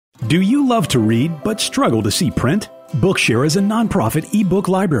Do you love to read but struggle to see print? Bookshare is a nonprofit ebook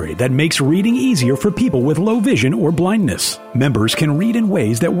library that makes reading easier for people with low vision or blindness. Members can read in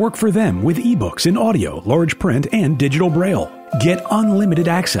ways that work for them with ebooks in audio, large print, and digital braille. Get unlimited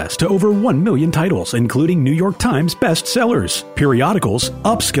access to over 1 million titles, including New York Times bestsellers, periodicals,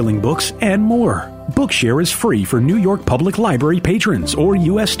 upskilling books, and more. Bookshare is free for New York Public Library patrons or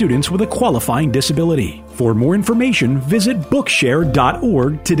U.S. students with a qualifying disability. For more information, visit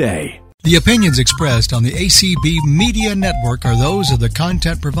Bookshare.org today. The opinions expressed on the ACB Media Network are those of the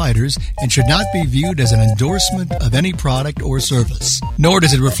content providers and should not be viewed as an endorsement of any product or service. Nor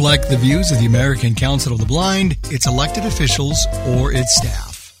does it reflect the views of the American Council of the Blind, its elected officials, or its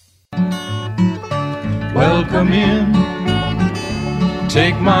staff. Welcome in.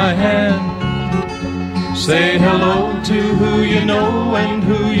 Take my hand. Say hello to who you know and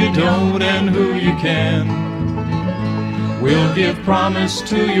who you don't and who you can. We'll give promise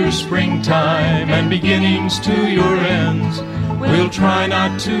to your springtime and beginnings to your ends. We'll try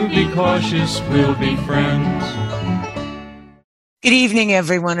not to be cautious, we'll be friends. Good evening,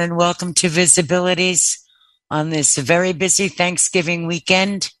 everyone, and welcome to Visibilities on this very busy Thanksgiving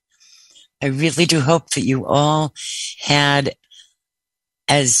weekend. I really do hope that you all had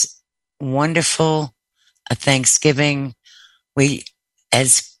as wonderful a Thanksgiving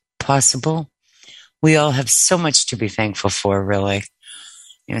as possible. We all have so much to be thankful for, really.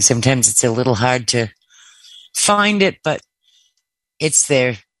 You know, sometimes it's a little hard to find it, but it's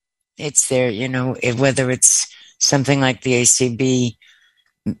there. It's there, you know, whether it's something like the ACB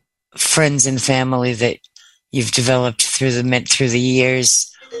friends and family that you've developed through the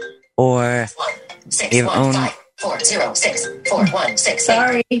years, or your own 406-416.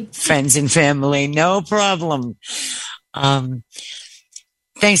 Sorry, friends and family, no problem.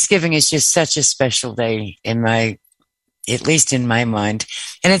 Thanksgiving is just such a special day at least in my mind.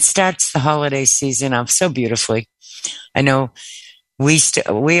 And it starts the holiday season off so beautifully. I know we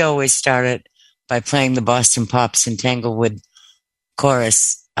always start it by playing the Boston Pops and Tanglewood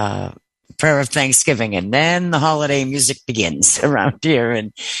chorus, Prayer of Thanksgiving. And then the holiday music begins around here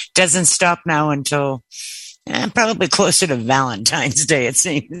and doesn't stop now until probably closer to Valentine's Day, it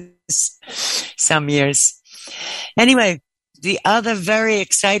seems, some years. Anyway, the other very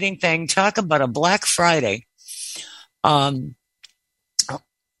exciting thing, talk about a Black Friday. I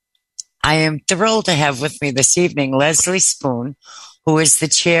am thrilled to have with me this evening Leslie Spoon, who is the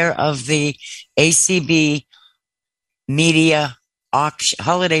chair of the ACB Media Auction,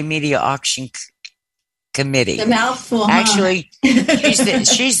 Holiday Media Auction Committee. The mouthful. Actually, she's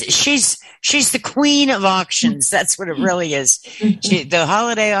the queen of auctions. That's what it really is. The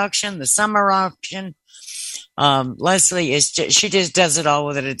holiday auction, the summer auction. Leslie she just does it all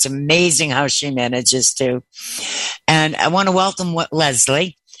with it. It's amazing how she manages to. And I want to welcome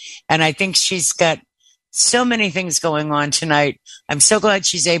Leslie. And I think she's got so many things going on tonight. I'm so glad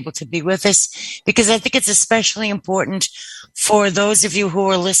she's able to be with us because I think it's especially important for those of you who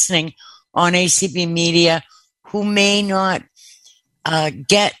are listening on ACB Media who may not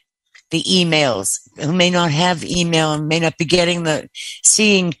get the emails, who may not have email and may not be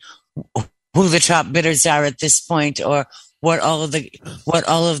seeing who the top bidders are at this point, or what all of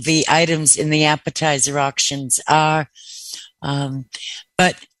the items in the appetizer auctions are.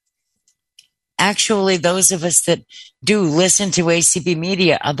 But actually, those of us that do listen to ACB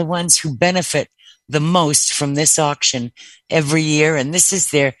Media are the ones who benefit the most from this auction every year. And this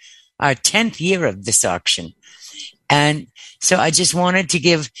is our 10th year of this auction. And so I just wanted to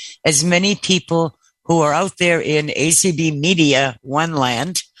give as many people who are out there in ACB Media One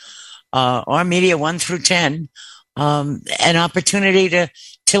land, or Media 1 through 10, an opportunity to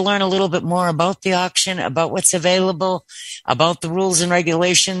learn a little bit more about the auction, about what's available, about the rules and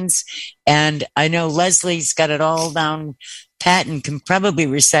regulations. And I know Leslie's got it all down pat and can probably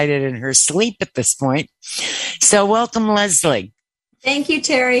recite it in her sleep at this point. So welcome, Leslie. Thank you,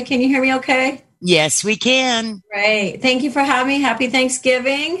 Terry. Can you hear me okay? Yes, we can. Great. Thank you for having me. Happy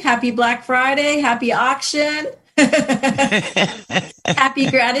Thanksgiving. Happy Black Friday. Happy auction. Happy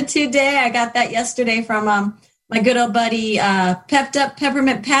Gratitude Day. I got that yesterday from my good old buddy Pepped Up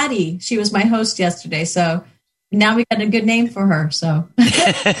Peppermint Patty. She was my host yesterday, so now we got a good name for her. So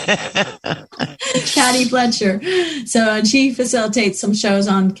Patty Fletcher. So and she facilitates some shows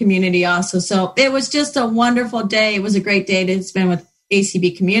on Community also. So it was just a wonderful day. It was a great day to spend with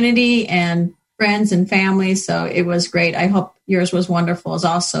ACB community and friends and family. So it was great. I hope yours was wonderful as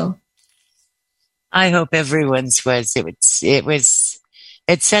also. I hope everyone's was. It's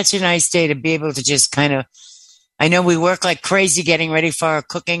such a nice day to be able to just kind of, I know we work like crazy getting ready for our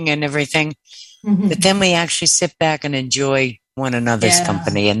cooking and everything, but then we actually sit back and enjoy one another's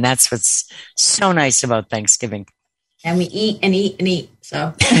company. And that's what's so nice about Thanksgiving. And we eat and eat and eat.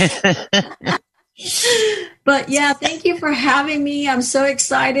 So, but yeah, thank you for having me. I'm so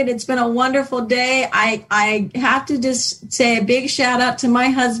excited. It's been a wonderful day. I have to just say a big shout out to my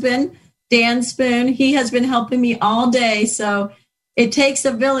husband, Dan Spoon. He has been helping me all day. So it takes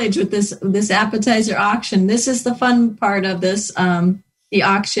a village with this appetizer auction. This is the fun part of this, the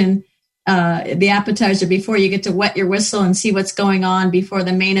auction. The appetizer before you get to wet your whistle and see what's going on before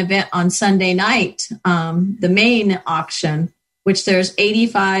the main event on Sunday night, the main auction, which there's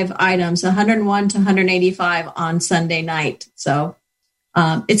 85 items, 101 to 185 on Sunday night. So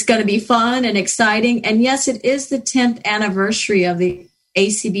it's going to be fun and exciting. And yes, it is the 10th anniversary of the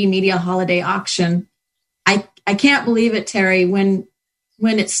ACB Media Holiday Auction. I can't believe it, Terry. When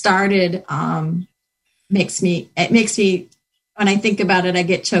it started, makes me. When I think about it, I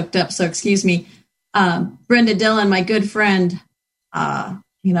get choked up. So excuse me. Brenda Dillon, my good friend,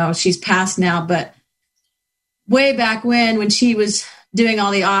 she's passed now, but way back when she was doing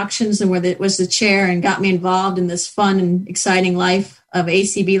all the auctions and was the chair and got me involved in this fun and exciting life of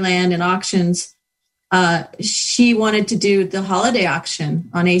ACB land and auctions, she wanted to do the holiday auction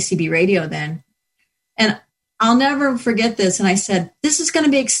on ACB radio then. And I'll never forget this. And I said, this is going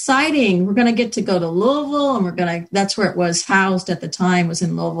to be exciting. We're going to get to go to Louisville, and that's where it was housed at the time, was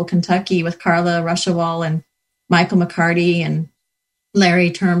in Louisville, Kentucky, with Carla Ruschival and Michael McCarty and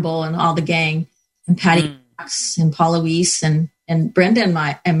Larry Turnbull and all the gang, and Patty Cox and Paula Weiss and Brenda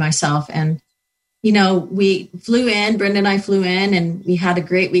and myself. And, we flew in, Brenda and I flew in, and we had a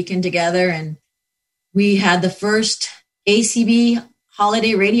great weekend together. And we had the first ACB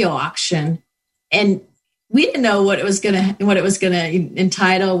holiday radio auction. And we didn't know what it was going to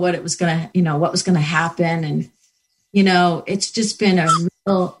entitle, what was going to happen. And, it's just been a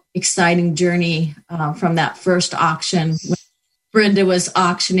real exciting journey from that first auction. When Brenda was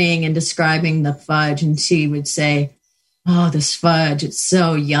auctioning and describing the fudge, and she would say, "Oh, this fudge, it's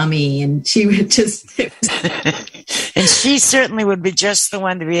so yummy." And she would just, and she certainly would be just the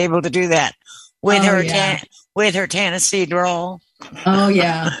one to be able to do that with her Tennessee drawl. Oh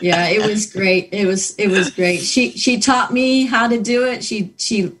yeah. It was great. It was great. She taught me how to do it.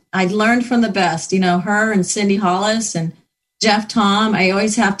 I learned from the best, her and Cindy Hollis and Jeff Tom. I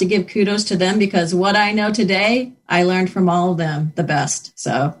always have to give kudos to them, because what I know today, I learned from all of them the best.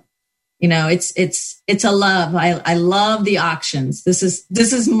 So, it's a love. I love the auctions. This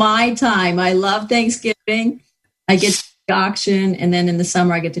is my time. I love Thanksgiving. I get to the auction, and then in the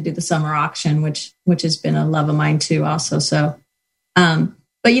summer I get to do the summer auction, which has been a love of mine too also. So,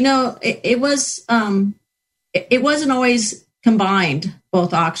 but it wasn't always combined,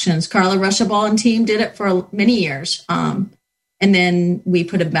 both auctions. Carla Ruschival and team did it for many years. And then we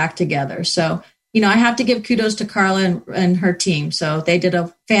put it back together. So, I have to give kudos to Carla and her team. So they did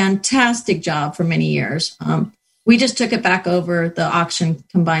a fantastic job for many years. We just took it back over, the auction,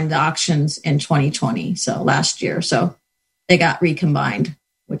 combined the auctions in 2020. So last year, so they got recombined,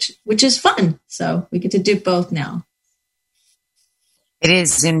 which is fun. So we get to do both now. It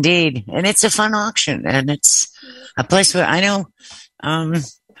is indeed. And it's a fun auction. And it's a place where I know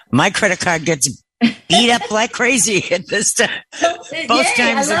my credit card gets beat up like crazy at this time, both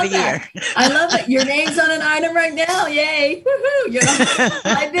times of the year. I love it. Your name's on an item right now. Yay. Woohoo. You're on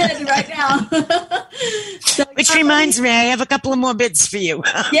my bid right now. So, which reminds me, I have a couple of more bids for you.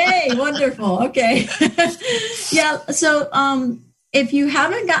 Yay. Wonderful. Okay. Yeah. So, if you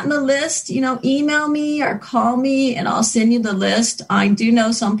haven't gotten the list, email me or call me and I'll send you the list. I do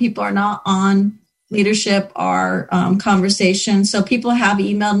know some people are not on leadership or conversation. So people have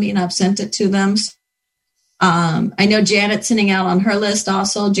emailed me and I've sent it to them. I know Janet's sending out on her list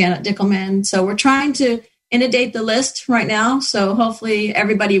also, Janet Dickelman. So we're trying to inundate the list right now. So hopefully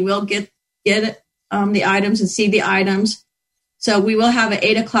everybody will get the items and see the items. So we will have an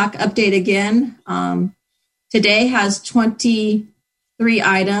 8:00 update again. Today has 23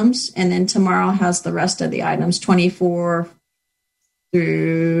 items, and then tomorrow has the rest of the items, 24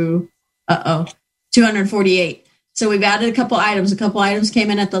 through 248. So we've added a couple items. A couple items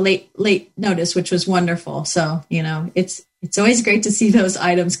came in at the late notice, which was wonderful. So, it's always great to see those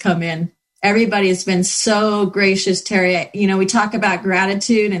items come in. Everybody has been so gracious, Terry. We talk about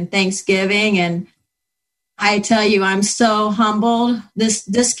gratitude and Thanksgiving, and I tell you, I'm so humbled.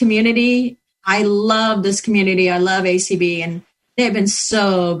 This community, I love this community. I love ACB, and they've been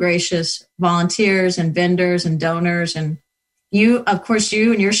so gracious, volunteers and vendors and donors. And you, of course,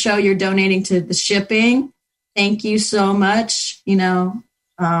 you and your show, you're donating to the shipping. Thank you so much.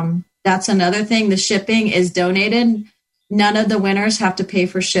 That's another thing. The shipping is donated. None of the winners have to pay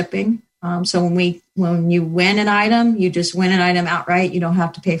for shipping. So when you win an item, you just win an item outright. You don't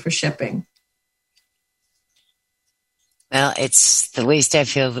have to pay for shipping. Well, it's the least I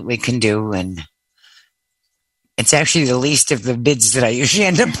feel that we can do, and it's actually the least of the bids that I usually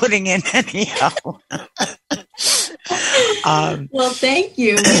end up putting in anyhow. Well, thank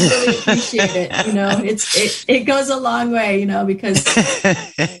you. We really appreciate it. It goes a long way, because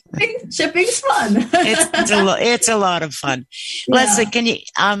shipping's fun. It's a lot of fun. Yeah. Leslie, can you?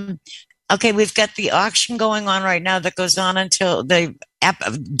 Okay, we've got the auction going on right now that goes on until the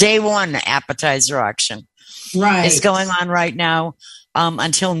day one appetizer auction. Right, is going on right now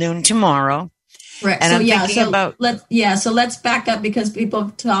until noon tomorrow. Right. And so let's back up because people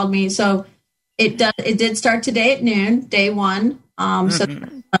have told me. So it did start today at noon, day one. So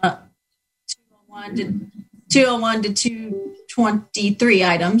 201 to 223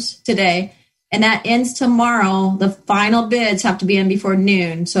 items today. And that ends tomorrow. The final bids have to be in before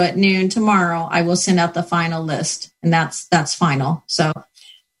noon. So at noon tomorrow, I will send out the final list, and that's final. So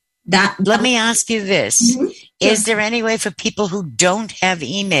let me ask you this. Mm-hmm. Is there any way for people who don't have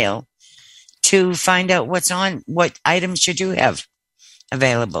email to find out what items you do have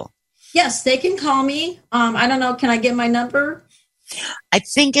available? Yes, they can call me. I don't know. Can I get my number? I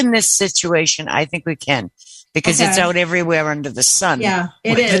think in this situation, I think we can, because it's out everywhere under the sun. Yeah,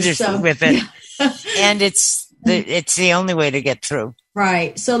 it is. With it. And it's the only way to get through.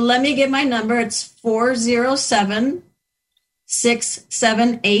 Right. So let me give my number. It's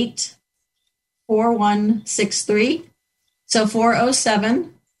 407-678-4163. So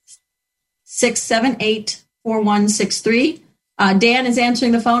 407-678-4163. Dan is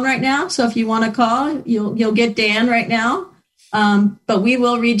answering the phone right now. So if you want to call, you'll get Dan right now. But we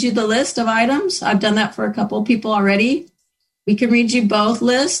will read you the list of items. I've done that for a couple of people already. We can read you both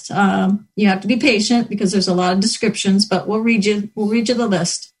lists. You have to be patient because there's a lot of descriptions, but we'll read you the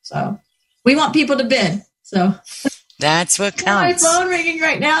list. So we want people to bid. So that's what counts. My phone ringing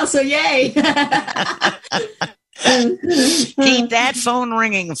right now, so yay. Keep that phone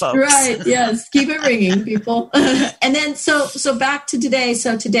ringing, folks. Right, yes. Keep it ringing, people. And then so back to today.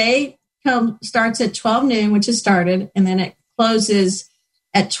 So today starts at 12 noon, which has started, and then it closes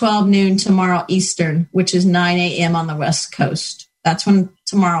at 12 noon tomorrow Eastern, which is 9 a.m. on the West Coast. That's when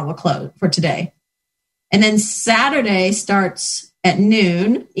tomorrow will close for today. And then Saturday starts at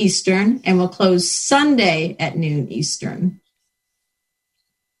noon Eastern and will close Sunday at noon Eastern.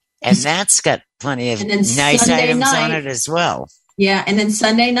 And that's got plenty of nice Sunday items night, on it as well. Yeah, and then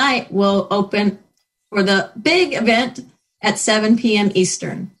Sunday night we'll open for the big event at 7 p.m.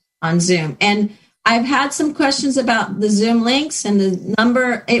 Eastern on Zoom. And I've had some questions about the Zoom links and the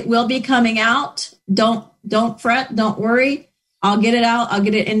number. It will be coming out. Don't fret. Don't worry. I'll get it out. I'll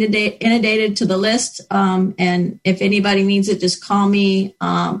get it inundated to the list. And if anybody needs it, just call me.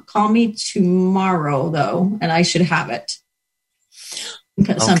 Call me tomorrow, though, and I should have it.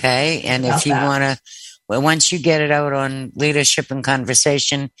 Okay. And if you want to, once you get it out on Leadership and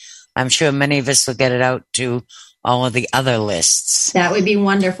Conversation, I'm sure many of us will get it out to all of the other lists. That would be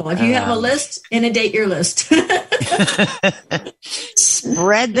wonderful. If you have a list, inundate your list.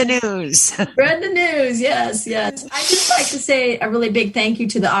 Spread the news. Spread the news. Yes. I'd just like to say a really big thank you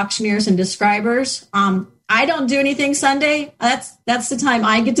to the auctioneers and describers. I don't do anything Sunday. That's the time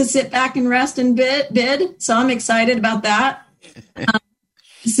I get to sit back and rest and bid. So I'm excited about that.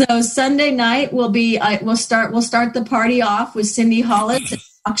 So Sunday night we'll start the party off with Cindy Hollett,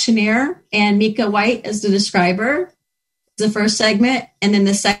 auctioneer, and Mika White as the describer. The first segment, and then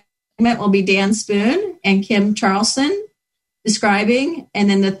the second segment will be Dan Spoon and Kim Charlson describing, and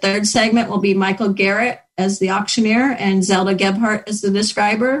then the third segment will be Michael Garrett as the auctioneer and Zelda Gebhardt as the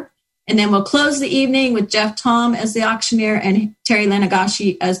describer, and then we'll close the evening with Jeff Tom as the auctioneer and Terry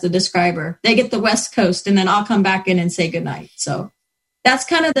Lanagashi as the describer. They get the West Coast, and then I'll come back in and say goodnight. So that's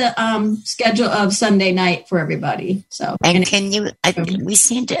kind of the schedule of Sunday night for everybody. So, and we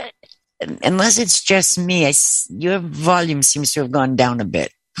seem to, unless it's just me, your volume seems to have gone down a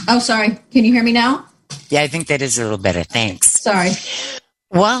bit. Oh, sorry. Can you hear me now? Yeah, I think that is a little better. Thanks. Sorry.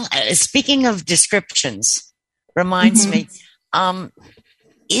 Well, speaking of descriptions, reminds me,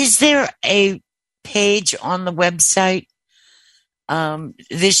 is there a page on the website on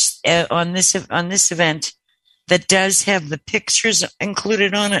this event that does have the pictures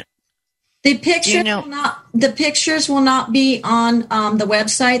included on it? The pictures will not be on the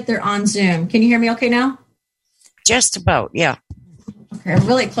website. They're on Zoom. Can you hear me okay now? Just about, yeah. Okay, I'm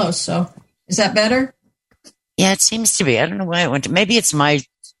really close. So is that better? Yeah, it seems to be. I don't know why it went to. Maybe it's my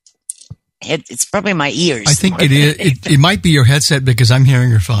head. It's probably my ears. I think it is. It might be your headset because I'm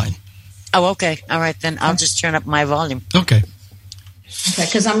hearing her fine. Oh, okay. All right, then I'll just turn up my volume. Okay. Okay,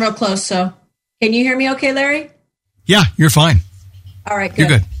 because I'm real close. So can you hear me okay, Larry? Yeah, you're fine. All right, good.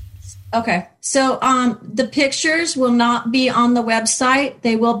 You're good. Okay, so the pictures will not be on the website.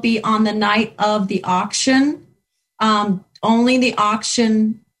 They will be on the night of the auction. Only the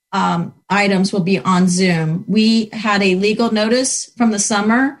auction items will be on Zoom. We had a legal notice from the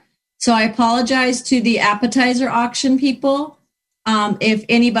summer, so I apologize to the appetizer auction people. If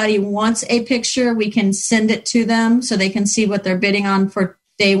anybody wants a picture, we can send it to them so they can see what they're bidding on for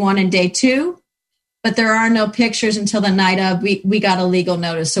day 1 and day 2. But there are no pictures until the night of. We got a legal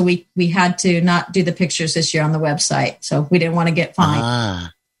notice, so we had to not do the pictures this year on the website. So we didn't want to get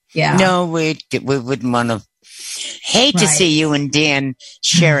fined. Yeah. No, we wouldn't want to. Hate to see you and Dan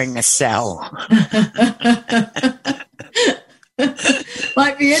sharing a cell.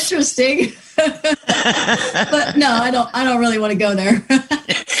 Might be interesting. But no, I don't really want to go there.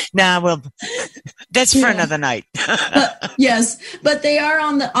 Nah, well, that's for another night. Yes, but they are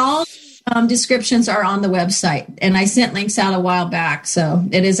on all descriptions are on the website, and I sent links out a while back, so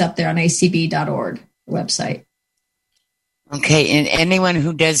it is up there on acb.org website. Okay, and anyone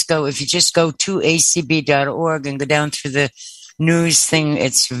who does go, if you just go to acb.org and go down through the news thing,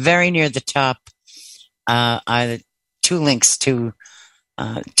 it's very near the top. Are 2 links to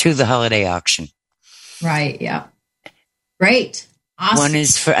the holiday auction. Right. Yeah. Great. Awesome.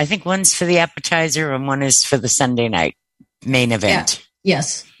 One's for the appetizer and one is for the Sunday night main event. Yeah.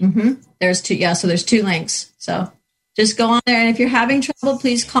 Yes. Mm-hmm. There's 2. Yeah. So there's 2 links. So just go on there. And if you're having trouble,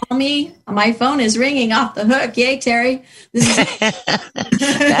 please call me. My phone is ringing off the hook. Yay, Terry.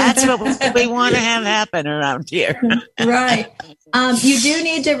 That's what we want to have happen around here. Right. You do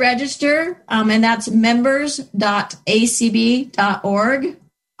need to register, and that's members.acb.org.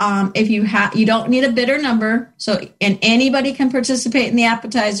 If you don't need a bidder number, and anybody can participate in the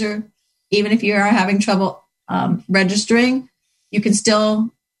appetizer, even if you are having trouble registering, you can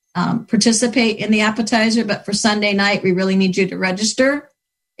still participate in the appetizer. But for Sunday night, we really need you to register.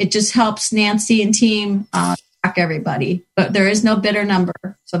 It just helps Nancy and team track everybody. But there is no bidder number,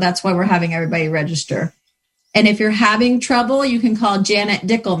 so that's why we're having everybody register. And if you're having trouble, you can call Janet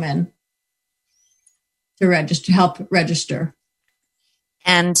Dickelman to help register.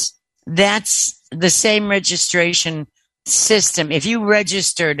 And that's the same registration system. If you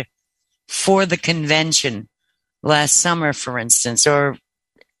registered for the convention last summer, for instance, or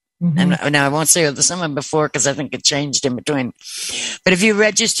and now I won't say the summer before because I think it changed in between. But if you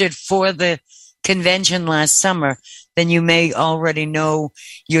registered for the convention last summer, then you may already know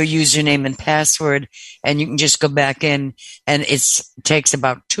your username and password, and you can just go back in, and it takes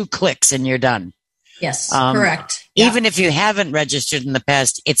about 2 clicks and you're done. Yes, correct. Yeah. Even if you haven't registered in the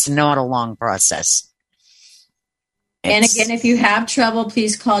past, it's not a long process. And again, if you have trouble,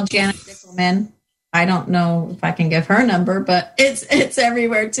 please call Janet Dickelman. I don't know if I can give her number, but it's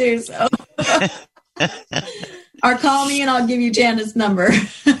everywhere too. So, or call me and I'll give you Janet's number. So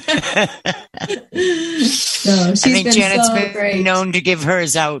she's been Janet's so been great. known to give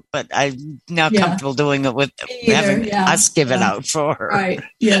hers out, but I'm not comfortable doing it with having us give it out for her. Right?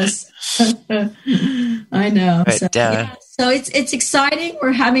 Yes, I know. But, so it's exciting.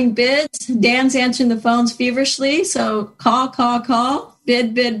 We're having bids. Dan's answering the phones feverishly. So call,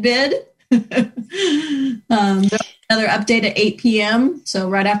 bid. Another update at 8 p.m. So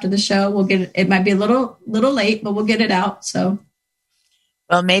right after the show, we'll get it. It might be a little late, but we'll get it out. So,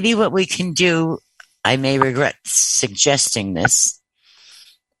 well, maybe what we can do, I may regret suggesting this,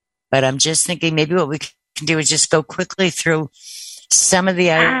 but I'm just thinking maybe what we can do is just go quickly through some of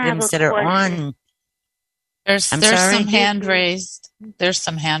the items that are on. There's some hand raised. There's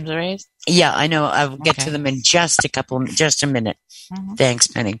some hand raised. Yeah, I know. I'll get to them in just a minute. Mm-hmm. Thanks,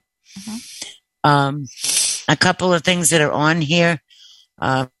 Penny. Mm-hmm. A couple of things that are on here.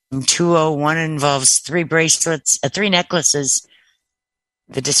 201 involves 3 bracelets, 3 necklaces,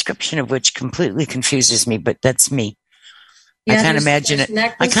 the description of which completely confuses me, but that's me. Yeah, I can't imagine it.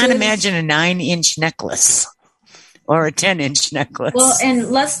 I can't imagine a 9-inch necklace or a 10-inch necklace. Well, and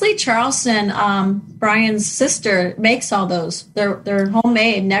Leslie Charlson, Brian's sister, makes all those. They're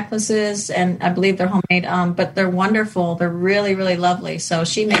homemade necklaces, and I believe they're homemade, but they're wonderful. They're really, really lovely. So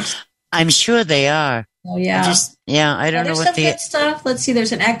she makes. I'm sure they are. Oh yeah, I don't know what the good stuff. Let's see.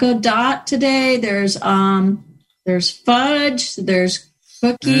 There's an Echo Dot today. There's fudge. There's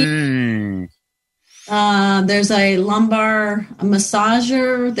cookie. There's a lumbar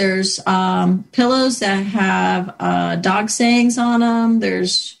massager. There's pillows that have dog sayings on them.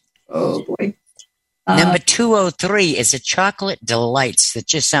 There's number 203 is a chocolate delights that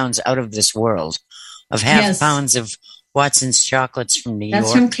just sounds out of this world. Of half pounds of Watson's chocolates from New York.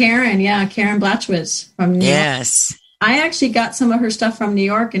 That's from Karen. Yeah, Karen Blatchwitz from New York. Yes. I actually got some of her stuff from New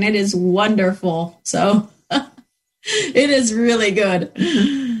York, and it is wonderful. So it is really good.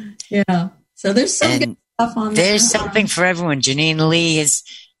 Yeah. So there's some good stuff on there. There's something for everyone. Janine Lee has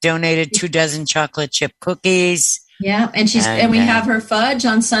donated 24 chocolate chip cookies. Yeah, and we have her fudge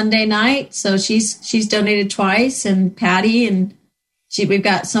on Sunday night, so she's donated twice, and Patty and we've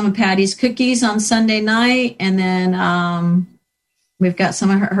got some of Patty's cookies on Sunday night, and then we've got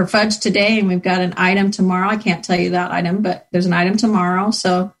some of her fudge today, and we've got an item tomorrow. I can't tell you that item, but there's an item tomorrow.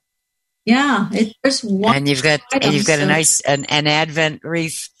 So yeah, there's one. And you've got a nice an Advent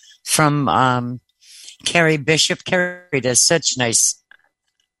wreath from Carrie Bishop. Carrie does such nice.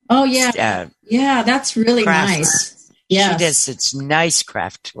 Oh yeah, yeah, that's really nice. Yeah, she does such nice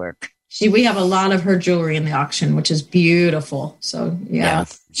craft work. We have a lot of her jewelry in the auction, which is beautiful. So yeah,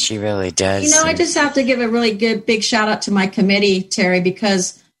 she really does. You know, I just have to give a really good big shout out to my committee, Terry,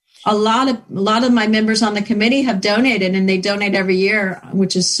 because a lot of my members on the committee have donated, and they donate every year,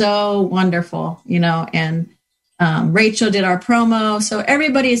 which is so wonderful. You know, and Rachel did our promo, so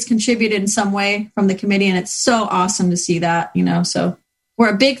everybody has contributed in some way from the committee, and it's so awesome to see that. You know, so.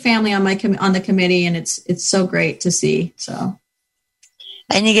 We're a big family on the committee, and it's so great to see. So,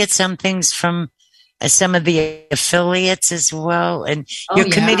 and you get some things from some of the affiliates as well, and your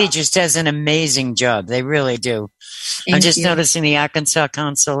committee just does an amazing job. They really do. I'm just noticing the Arkansas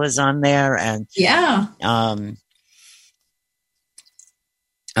Council is on there, and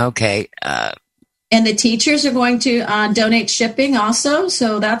okay. And the teachers are going to donate shipping also,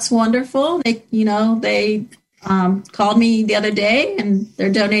 so that's wonderful. They called me the other day, and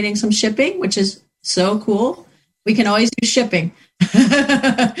they're donating some shipping, which is so cool. We can always do shipping.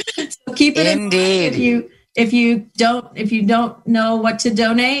 So keep it indeed. In mind. If you don't know what to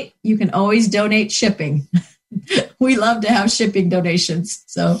donate, you can always donate shipping. We love to have shipping donations.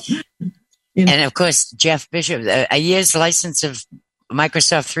 So, and of course, Jeff Bishop, a year's license of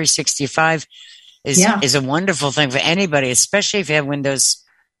Microsoft 365 is a wonderful thing for anybody, especially if you have Windows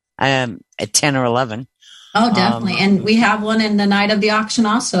at 10 or 11. Oh, definitely. And we have one in the night of the auction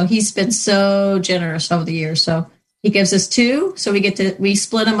also. He's been so generous over the years. So he gives us 2. So we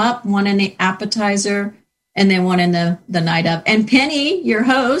split them up, one in the appetizer and then one in the night of. And Penny, your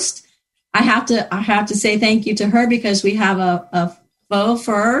host, I have to say thank you to her, because we have a faux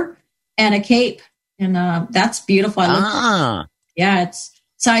fur and a cape. And that's beautiful. It's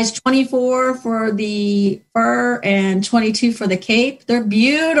size 24 for the fur and 22 for the cape. They're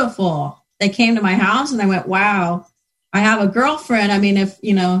beautiful. They came to my house, and I went, wow, I have a girlfriend. I mean, if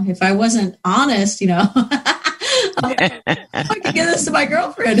I wasn't honest, I could give this to my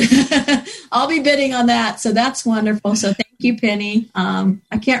girlfriend. I'll be bidding on that. So that's wonderful. So thank you, Penny.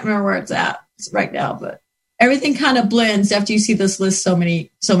 I can't remember where it's at right now, but everything kind of blends after you see this list so many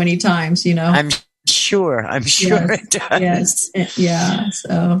times, I'm sure it does. Yes. Yeah.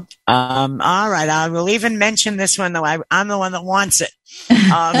 So, all right. I will even mention this one, though. I'm the one that wants it.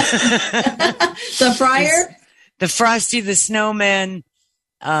 The Friar? The Frosty the Snowman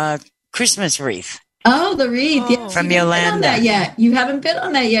Christmas wreath. Oh, the wreath. Yeah. From Yolanda. You haven't bid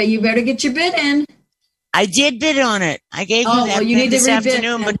on that yet. You better get your bid in. I did bid on it. I gave you that bid this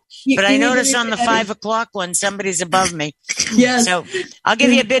afternoon, but I noticed on the 5:00 one, somebody's above me. Yes. So I'll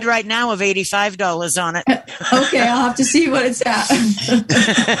give you a bid right now of $85 on it. Okay, I'll have to see what it's at.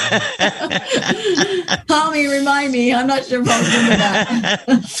 Call me, remind me. I'm not sure if I'll remember that.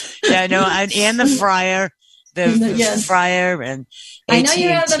 Yeah, no, and the Friar, the Friar, and I know you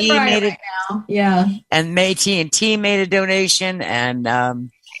have the Friar right now. Yeah, and AT&T made a donation, and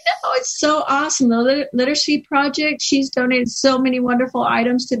Oh, it's so awesome. The Literacy Project, she's donated so many wonderful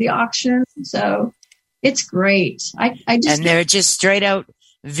items to the auction. So it's great. And they're just straight out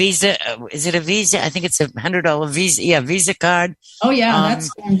Visa. Is it a Visa? I think it's $100 Visa. Yeah, Visa card. Oh, yeah. That's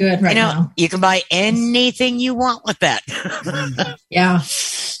going good right now. You can buy anything you want with that. Yeah.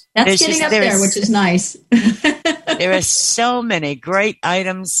 That's getting up there, which is nice. There are so many great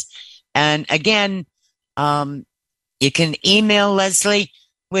items. And again, you can email Leslie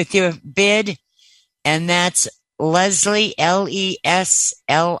with your bid, and that's Leslie, LESLIE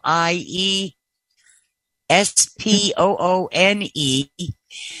SPOONE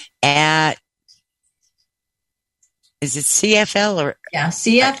at, is it CFL or? Yeah,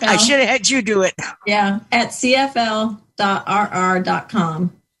 CFL. I should have had you do it. Yeah, at CFL.RR.com.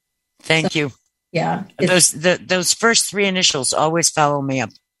 Thank you. Yeah. Those first 3 initials always follow me up.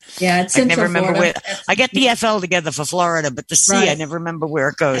 Yeah, it's I never remember where. I get the FL together for Florida, but the C, I never remember where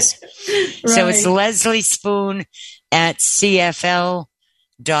it goes. Right. So it's Leslie Spoon at CFL.RR.com.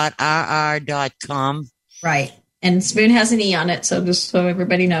 Right. And Spoon has an E on it, so just so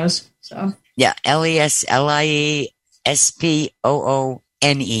everybody knows. So yeah, LESLIE SPOONE.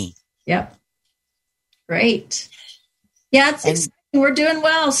 Yep. Great. Yeah, it's exciting. We're doing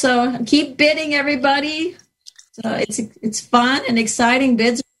well. So keep bidding, everybody. So it's fun and exciting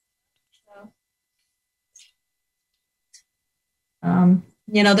bids.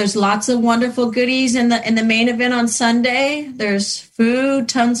 There's lots of wonderful goodies in the main event on Sunday. There's food,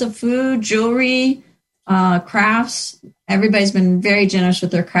 tons of food, jewelry, crafts. Everybody's been very generous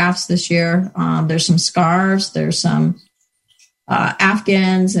with their crafts this year. There's some scarves. There's some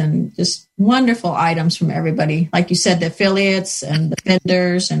Afghans and just wonderful items from everybody. Like you said, the affiliates and the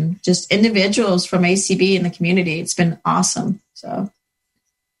vendors and just individuals from ACB in the community. It's been awesome.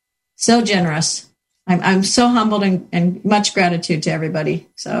 So generous. I'm so humbled and much gratitude to everybody.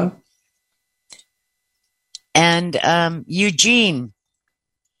 So, and Eugene.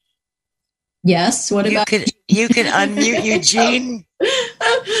 Yes. What about you? Could unmute Eugene.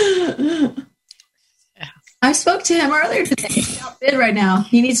 I spoke to him earlier today. He's outbid right now.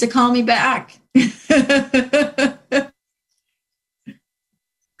 He needs to call me back. Good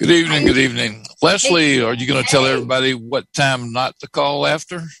evening. Good evening, Leslie. Are you going to tell everybody what time not to call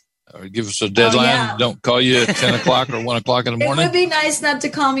after? Or give us a deadline. Yeah. Don't call you at 10 o'clock or 1 o'clock in the morning. It would be nice not to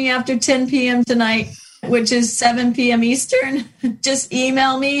call me after 10 p.m. tonight, which is 7 p.m. Eastern. Just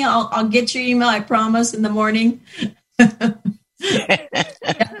email me. I'll get your email, I promise, in the morning.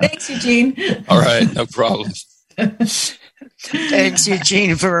 Thanks, Eugene. All right, no problem. Thanks,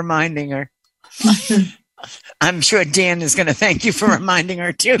 Eugene, for reminding her. I'm sure Dan is going to thank you for reminding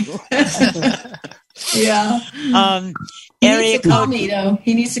her, too. Yeah. He needs to call me, though.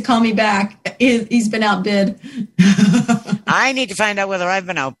 He needs to call me back. He's been outbid. I need to find out whether I've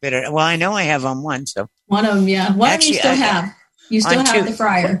been outbid. Well, I know I have on one. So one of them, yeah. One actually, you still have. You still have the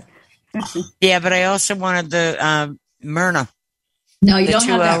fryer. Yeah, but I also wanted the Myrna. No, you don't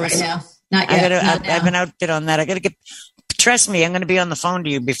have that right now. Not yet. I've been outbid on that. I got to get. Trust me, I'm going to be on the phone to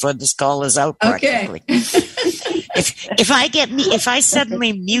you before this call is out. Okay. If I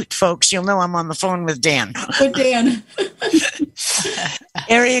suddenly mute folks, you'll know I'm on the phone with Dan. With Dan.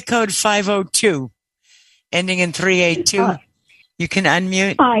 Area code 502, ending in 382. You can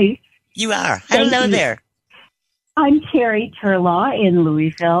unmute. Hi. You are. Hello there. I'm Terry Turlaw in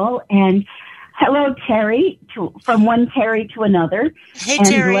Louisville, and hello, Terry. From one Terry to another. Hey, and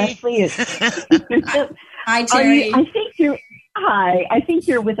Terry. Leslie is. Hi, Terry. I think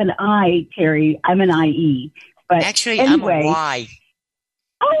you're with an I, Terry. I'm an IE. But actually, anyway, I'm a Y.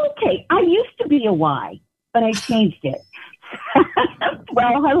 Oh, okay. I used to be a Y, but I changed it.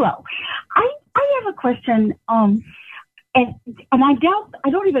 Well, hello. I have a question. And I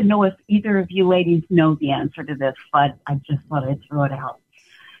don't even know if either of you ladies know the answer to this, but I just thought I'd throw it out.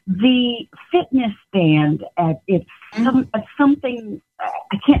 The fitness band it's something.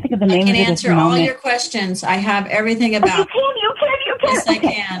 I can't think of the name of it. I can answer all your questions. I have everything about. You can. Yes, I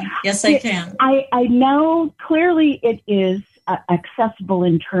can. Yes, I can. I know clearly it is accessible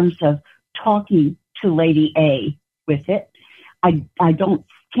in terms of talking to Lady A with it. I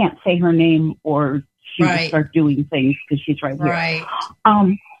can't say her name or she will start doing things because she's right here. Right.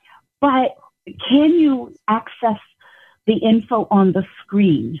 But can you access the info on the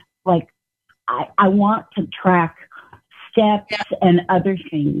screen? Like, I want to track steps and other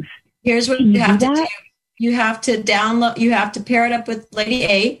things. Here's what you have to do. You have to download, you have to pair it up with Lady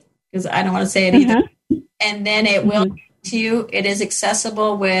A, because I don't want to say it either. And then it will to you. It is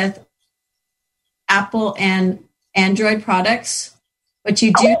accessible with Apple and Android products. But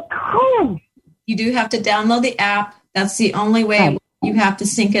you do you do have to download the app. That's the only way. You have to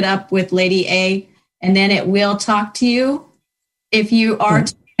sync it up with Lady A, and then it will talk to you. If you are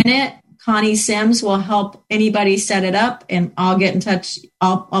in it, Connie Sims will help anybody set it up, and I'll get in touch.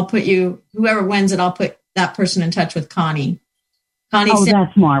 I'll put you, whoever wins it, I'll put that person in touch with Connie. Sims,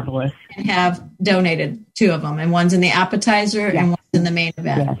 that's marvelous. And have donated 2 of them, and one's in the appetizer and one's in the main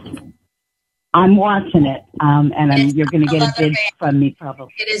event. Yes. I'm watching it, and you're going to get a bid from me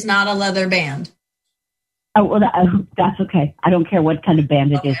probably. It is not a leather band. Oh, well, that's okay. I don't care what kind of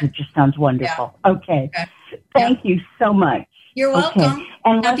band it is. It just sounds wonderful. Yeah. Okay. Thank you so much. You're welcome. Okay.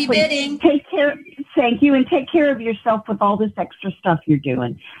 And happy bidding. Take care. Thank you, and take care of yourself with all this extra stuff you're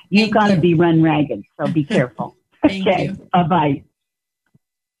doing. You've got to be run ragged, so be careful. Thank you. Bye-bye.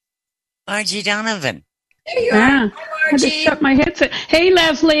 Margie Donovan. There you are. Hi, I had to shut my headset. Hey,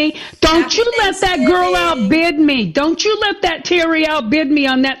 Leslie, don't you let that girl outbid me. Don't you let that Terry outbid me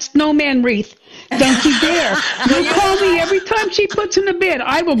on that snowman wreath. Don't you dare. You call me every time she puts in a bid.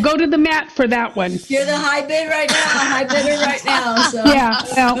 I will go to the mat for that one. You're the high bidder right now. So. Yeah,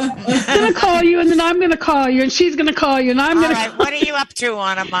 well, I'm going to call you, and then I'm going to call you, and she's going to call you, and I'm going to... All right, what are you up to,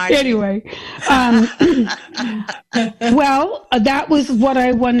 Anna Margie? Anyway, well, that was what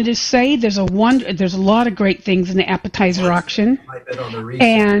I wanted to say. There's a lot of great things in the appetizer auction.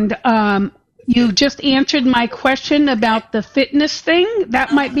 And you just answered my question about the fitness thing.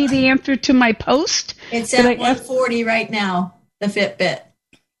 That might be the answer to my post. It's at 140 right now, the Fitbit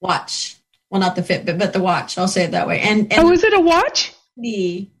watch. Well, not the Fitbit, but the watch. I'll say it that way. And is it a watch?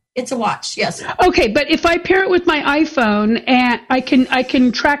 It's a watch, yes. Okay, but if I pair it with my iPhone, and I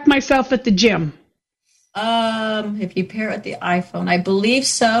can track myself at the gym. If you pair it with the iPhone, I believe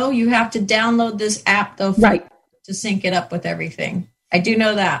so. You have to download this app though, right, to sync it up with everything. I do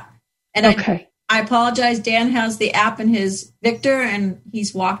know that. And okay. I apologize. Dan has the app in his Victor, and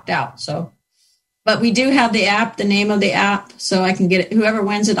he's walked out. So, but we do have the app, the name of the app, so I can get it. Whoever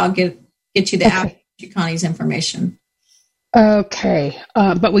wins it, I'll get you the app, Connie's information. Okay,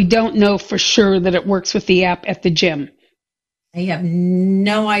 but we don't know for sure that it works with the app at the gym. I have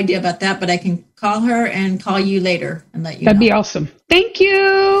no idea about that, but I can call her and call you later and let you know. That'd be awesome. Thank you.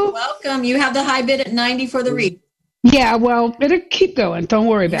 You're welcome. You have the high bid at 90 for the read. Yeah, well, it'll keep going. Don't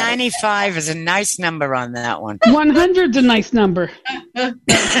worry about 95 is a nice number on that one. 100's a nice number.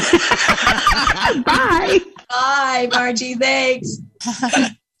 Bye. Bye, Margie. Thanks.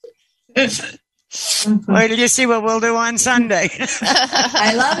 Wait till you see what we'll do on Sunday.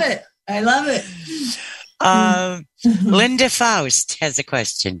 I love it. Linda Faust has a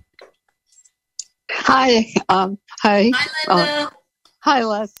question. Hi. Hi. Hi, Linda. Hi,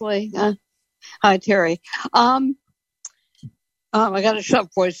 Leslie. Hi, Terry. I got to shut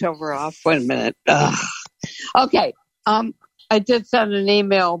voiceover off. Wait a minute. Okay. I did send an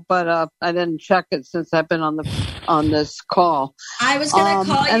email, but I didn't check it since I've been on this call. I was going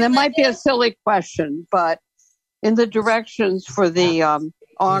to call you. And it might be a silly question, but in the directions for the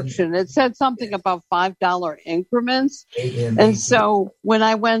auction, it said something about $5 increments. And so when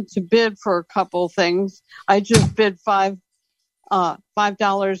I went to bid for a couple things, I just bid $5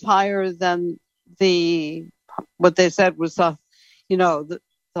 higher than what they said was the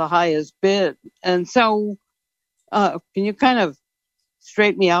highest bid. And so can you kind of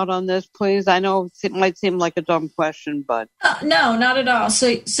straighten me out on this, please? I know it might seem like a dumb question, but no, not at all.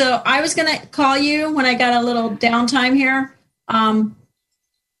 So I was going to call you when I got a little downtime here.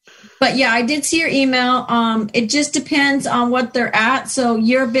 But yeah, I did see your email. It just depends on what they're at. So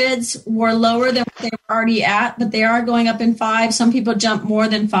your bids were lower than what they were already at, but they are going up in 5. Some people jump more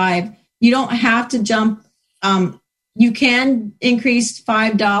than 5. You don't have to jump. You can increase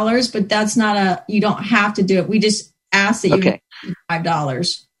 $5, but that's not you don't have to do it. We just ask that you increase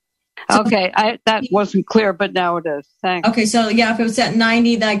 $5. Okay, that wasn't clear, but now it is. Thanks. Okay, so yeah, if it was at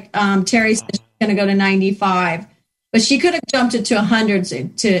 90, like Terry said, she's going to go to 95. But she could have jumped it to 100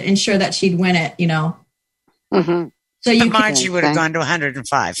 to ensure that she'd win it, Mm-hmm. So Margie would have gone to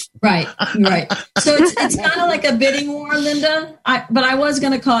 105. Right. So it's kind of like a bidding war, Linda. But I was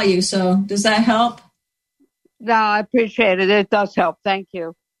going to call you. So does that help? No, I appreciate it. It does help. Thank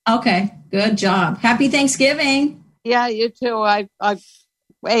you. Okay. Good job. Happy Thanksgiving. Yeah, you too. I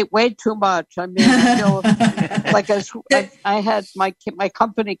ate way too much. I mean, I feel like I had my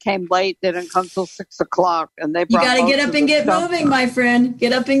company came late. They didn't come till 6:00, and they brought. You got to get up and get moving, my friend.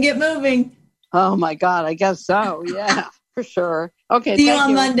 Get up and get moving. Oh my God, I guess so. Yeah, for sure. Okay. See you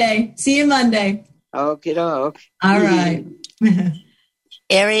on Monday. See you Monday. Okie doke. All right.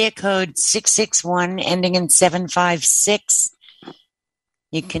 Area code 661 ending in 756.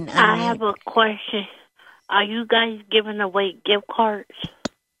 You can. I have a question. Are you guys giving away gift cards?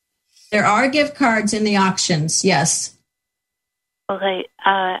 There are gift cards in the auctions, yes. Okay,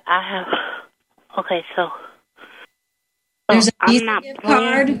 I have. Okay, so there's a Visa gift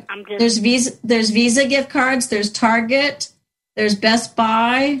card. There's Visa gift cards. There's Target. There's Best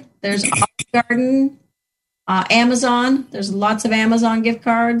Buy. There's Olive Garden, Amazon. There's lots of Amazon gift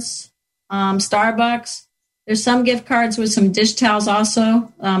cards. Starbucks. There's some gift cards with some dish towels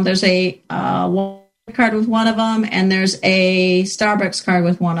also. There's a card with one of them, and there's a Starbucks card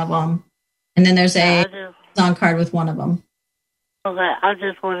with one of them, and then there's a Amazon card with one of them. Okay, I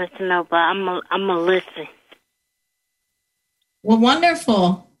just wanted to know, but I'm a listen. Well,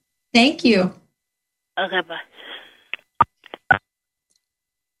 wonderful. Thank you. Okay, bye.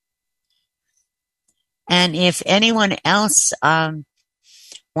 And if anyone else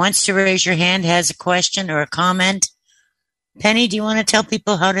wants to raise your hand, has a question or a comment, Penny, do you want to tell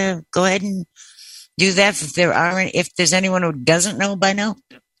people how to go ahead and do that if there's anyone who doesn't know by now?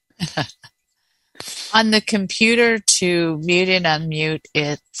 On the computer to mute and unmute,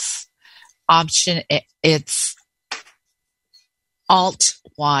 it's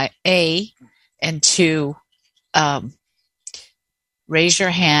Alt-Y-A, and to raise your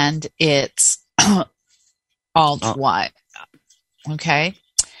hand, it's Alt-Y. Okay?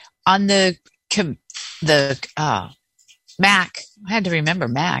 On the Mac, I had to remember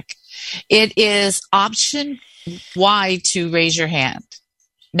Mac, it is Option Y to raise your hand.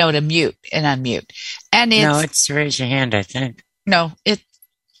 No, to mute and unmute. And it's raise your hand, I think. No, it's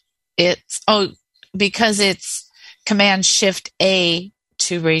because it's Command Shift A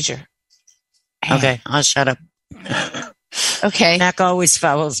to raise your hand. Okay, I'll shut up. Okay. Mac always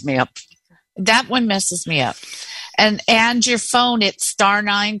follows me up. That one messes me up. And your phone, it's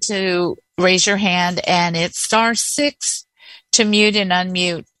 *9 to raise your hand, and it's *6 to mute and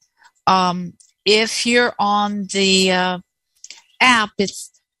unmute. If you're on the app, it's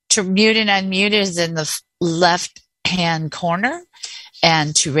to mute and unmute is in the left-hand corner,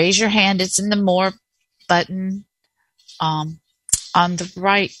 and to raise your hand, it's in the More button on the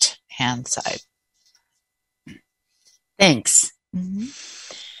right-hand side. Thanks. Mm-hmm.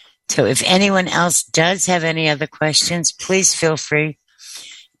 So if anyone else does have any other questions, please feel free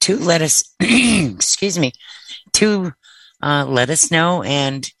to let us, let us know,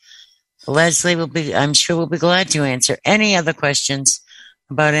 and Leslie I'm sure will be glad to answer any other questions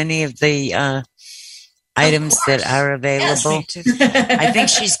about any of the items that are available. Yes. I think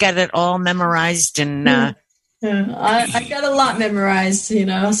she's got it all memorized, and I got a lot memorized,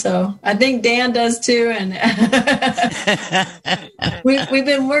 so I think Dan does too. And we've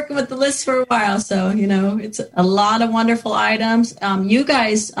been working with the list for a while, so, it's a lot of wonderful items. You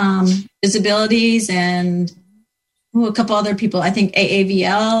guys, Disabilities and a couple other people, I think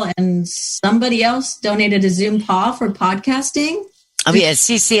AAVL and somebody else donated a Zoom PAW for podcasting. Oh, yeah,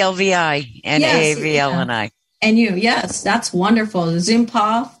 CCLVI and yes, AAVL and I. And you, yes, that's wonderful. The Zoom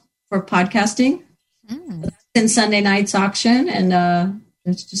PAW for podcasting. In Sunday night's auction, and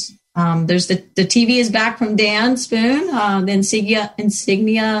it's just there's the TV is back from Dan Spoon, the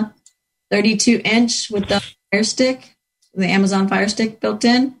Insignia 32-inch with the Fire Stick, the Amazon Fire Stick built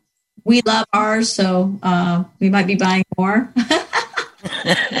in. We love ours, so we might be buying more.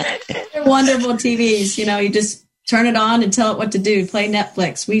 They're wonderful TVs. You just turn it on and tell it what to do. Play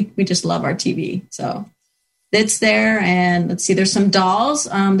Netflix. We just love our TV. So it's there, and let's see. There's some dolls.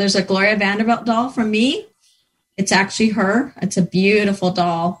 There's a Gloria Vanderbilt doll from me. It's actually her. It's a beautiful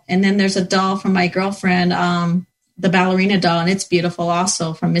doll. And then there's a doll from my girlfriend, the ballerina doll, and it's beautiful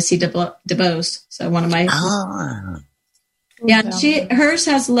also, from Missy DeBose. So one of my... Yeah, hers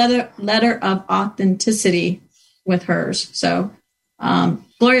has letter of authenticity with hers. So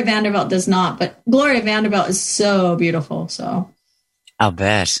Gloria Vanderbilt does not, but Gloria Vanderbilt is so beautiful. So I'll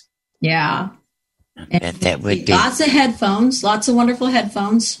bet. Yeah. I bet that would be. Lots of headphones. Lots of wonderful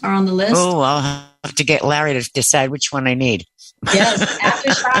headphones are on the list. Oh, I'll have to get Larry to decide which one I need. Yes,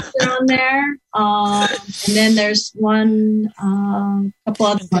 Aftershocks are on there. And then there's one, couple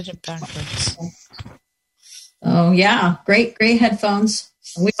other ones. Oh, yeah. Great headphones.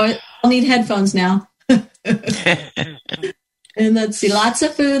 We all need headphones now. And let's see, lots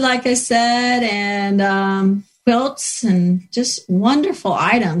of food, like I said, and quilts and just wonderful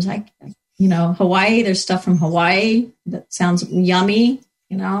items. Hawaii, there's stuff from Hawaii that sounds yummy,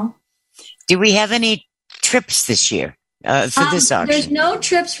 Do we have any trips this year for this auction? There's no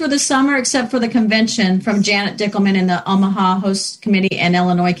trips for the summer except for the convention from Janet Dickelman and the Omaha Host Committee and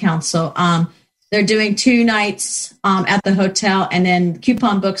Illinois Council. They're doing 2 nights at the hotel and then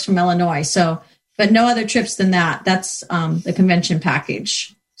coupon books from Illinois. So, but no other trips than that. That's the convention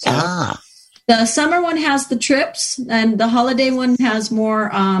package. So, the summer one has the trips, and the holiday one has more,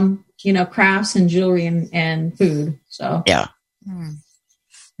 crafts and jewelry and food. So yeah.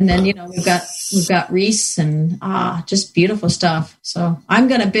 And then we've got wreaths and just beautiful stuff. So I'm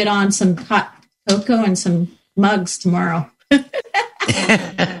going to bid on some hot cocoa and some mugs tomorrow. In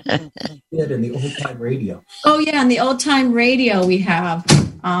the old time radio. Oh yeah, and the old time radio we have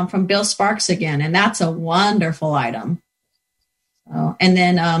from Bill Sparks again, and that's a wonderful item. And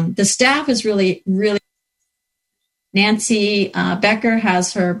then the staff is really, really. Nancy Becker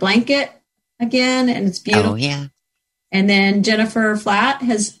has her blanket again, and it's beautiful. Oh yeah. And then Jennifer Flatt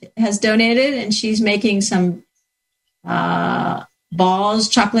has donated, and she's making some balls,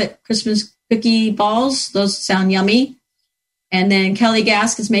 chocolate Christmas cookie balls. Those sound yummy. And then Kelly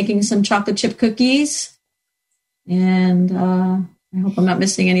Gask is making some chocolate chip cookies. And I hope I'm not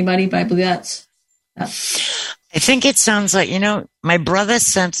missing anybody, but I believe that's. I think it sounds like, my brother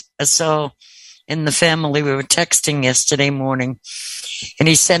sent us all in the family. We were texting yesterday morning, and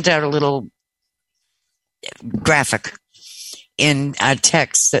he sent out a little graphic in a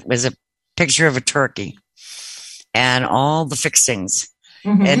text that was a picture of a turkey and all the fixings.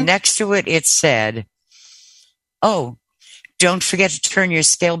 Mm-hmm. And next to it, it said, "Oh, don't forget to turn your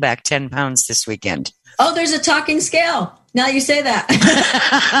scale back 10 pounds this weekend." Oh, there's a talking scale. Now you say that.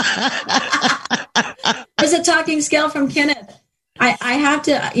 There's a talking scale from Kenneth. I have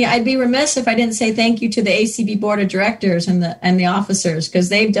to, I'd be remiss if I didn't say thank you to the ACB board of directors and the officers, because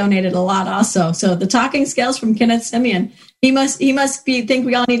they've donated a lot also. So the talking scales from Kenneth Simeon. He must think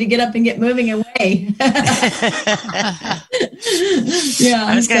we all need to get up and get moving away. Yeah,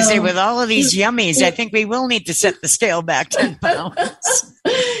 I was going to say, with all of these yummies, I think we will need to set the scale back 10 pounds.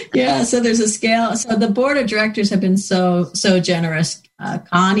 Yeah, so there's a scale. So the board of directors have been so generous.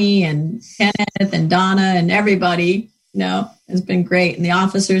 Connie and Kenneth and Donna and everybody, has been great. And the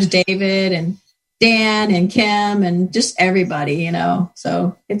officers, David and Dan and Kim and just everybody,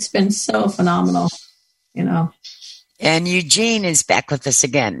 So it's been so phenomenal, And Eugene is back with us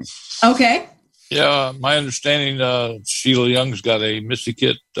again. Okay. Yeah, my understanding, Sheila Young's got a Mitzi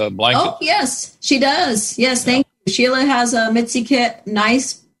Kit blanket. Oh, yes, she does. Yes, thank you. Sheila has a Mitzi Kit.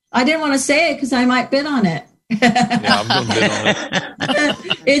 Nice. I didn't want to say it because I might bid on it. Yeah, I'm going to bid on it.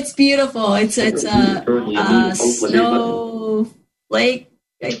 It's beautiful. It's a snowflake.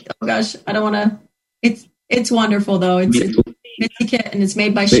 Oh gosh, I don't want to. It's wonderful though. It's Mitzi Kit and it's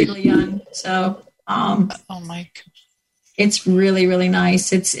made by Sheila Young. So oh my God. It's really, really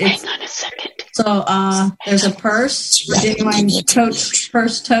nice. Hang on a second. So there's a purse, a genuine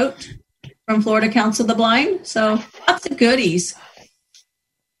purse tote from Florida Council of the Blind. So lots of goodies.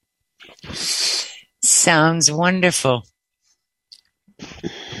 Sounds wonderful.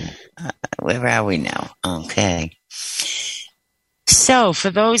 Where are we now? Okay. So for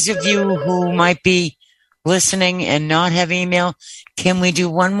those of you who might be listening and not have email, can we do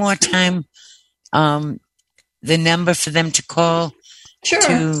one more time the number for them to call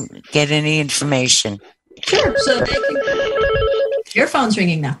to get any information? Sure. So they can. Your phone's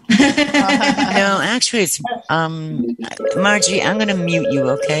ringing now. No, actually, it's Margie. I'm going to mute you.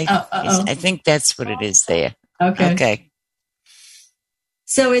 Okay. I think that's what it is there. Okay.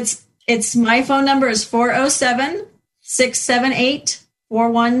 So it's my phone number is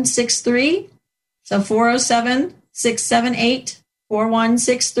 407-678-4163. So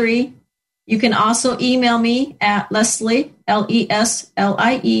 407-678-4163. You can also email me at Leslie,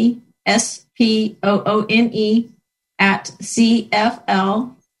 LESLIE, SPOONE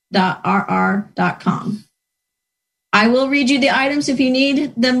 @cfl.rr.com. I will read you the items if you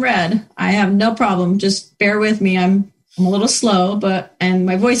need them read. I have no problem. Just bear with me. I'm a little slow, and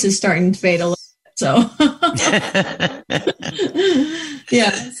my voice is starting to fade a little bit. So,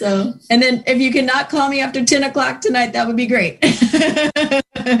 yeah. So, and then if you cannot call me after 10 o'clock tonight, that would be great.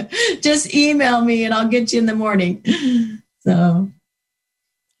 Just email me and I'll get you in the morning. So,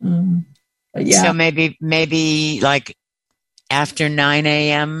 yeah. So maybe like after 9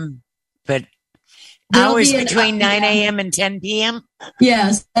 a.m., but hours between 9 a.m. and 10 p.m.?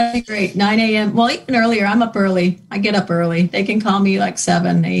 Yes, that'd be great. 9 a.m. Well, even earlier. I'm up early. I get up early. They can call me like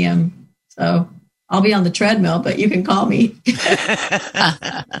 7 a.m. So I'll be on the treadmill, but you can call me.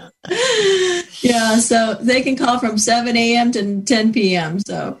 Yeah, so they can call from 7 a.m. to 10 p.m.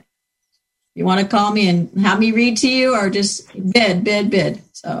 So you want to call me and have me read to you or just bid.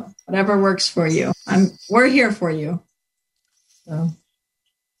 So whatever works for you. We're here for you. So.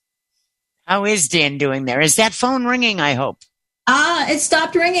 How is Dan doing there? Is that phone ringing, I hope? It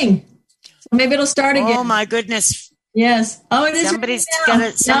stopped ringing. So maybe it'll start again. Oh, my goodness. Yes. Oh, it is. Somebody's got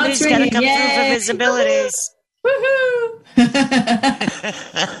to come through for visibilities. Woohoo!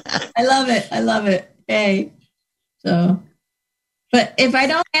 I love it. Hey. So, but if I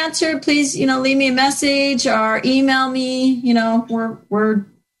don't answer, please, leave me a message or email me. We're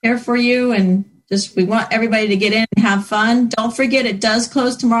here for you, and we want everybody to get in and have fun. Don't forget, it does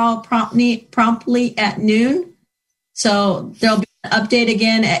close tomorrow promptly at noon. So there'll be an update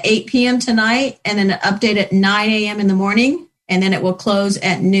again at 8 p.m. tonight, and then an update at 9 a.m. in the morning, and then it will close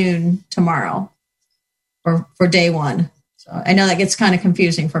at noon tomorrow for day one. So I know that gets kind of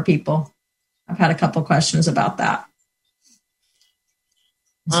confusing for people. I've had a couple questions about that.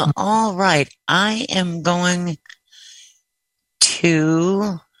 All right. I am going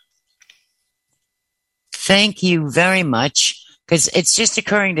to thank you very much, because it's just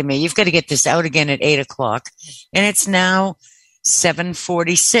occurring to me, you've got to get this out again at 8 o'clock, and it's now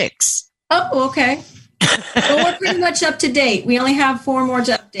 7:46. Oh, okay. Well, we're pretty much up to date. We only have 4 more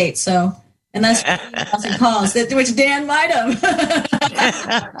to update, so unless calls, which Dan might have,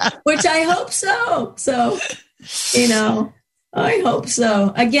 which I hope so. So, I hope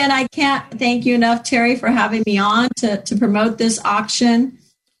so. Again, I can't thank you enough, Terry, for having me on to promote this auction.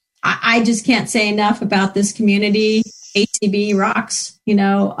 I just can't say enough about this community. ACB rocks.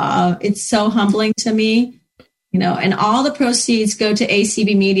 It's so humbling to me. And all the proceeds go to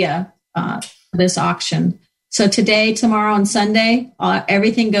ACB Media for this auction. So today, tomorrow, and Sunday,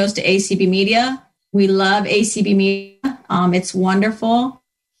 everything goes to ACB Media. We love ACB Media. It's wonderful.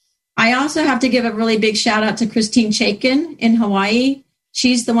 I also have to give a really big shout out to Christine Chaikin in Hawaii.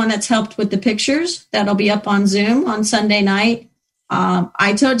 She's the one that's helped with the pictures. That'll be up on Zoom on Sunday night.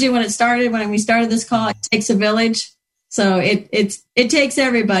 I told you when we started this call, it takes a village. So it takes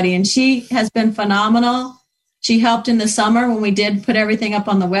everybody. And she has been phenomenal. She helped in the summer when we did put everything up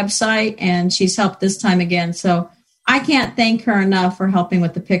on the website, and she's helped this time again. So I can't thank her enough for helping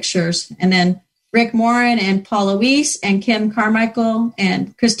with the pictures. And then Rick Morin and Paul Luis and Kim Carmichael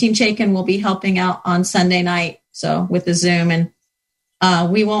and Christine Chaikin will be helping out on Sunday night. So with the Zoom, and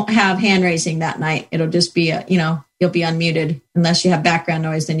we won't have hand raising that night. It'll just be you'll be unmuted unless you have background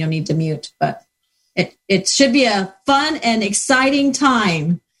noise, then you'll need to mute. But it should be a fun and exciting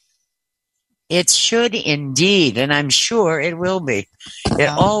time. It should indeed, and I'm sure it will be. It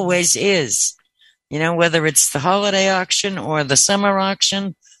always is. Whether it's the holiday auction or the summer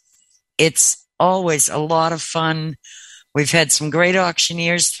auction, it's always a lot of fun. We've had some great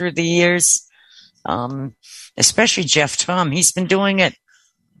auctioneers through the years, especially Jeff Tom. He's been doing it.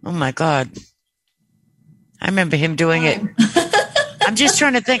 Oh, my God. I remember him doing it. I'm just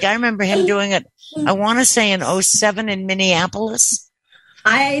trying to think. I remember him doing it, I want to say in 2007 in Minneapolis.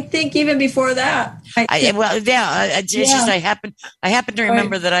 I think even before that. I happen to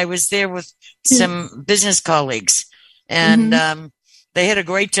remember that I was there with some business colleagues, and they had a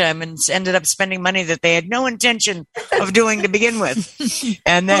great time and ended up spending money that they had no intention of doing to begin with.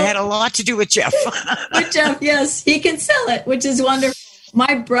 And that had a lot to do with Jeff. With Jeff, yes. He can sell it, which is wonderful.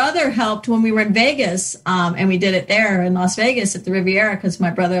 My brother helped when we were in Vegas, and we did it there in Las Vegas at the Riviera, because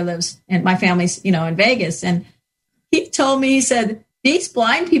my brother lives and my family's, in Vegas. And he told me, he said, these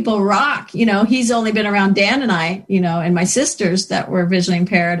blind people rock. He's only been around Dan and I, and my sisters that were visually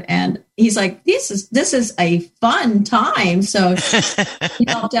impaired. And he's like, this is a fun time. So he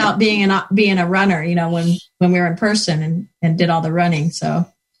helped out being a runner, when we were in person and did all the running. So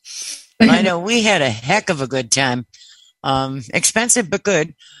I know we had a heck of a good time. Expensive, but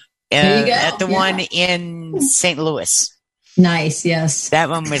good. At the one in St. Louis. Nice. Yes. That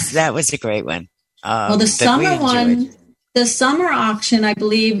was a great one. Well, the summer one. The summer auction, I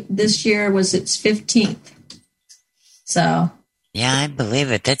believe this year was its 15th. So. Yeah, I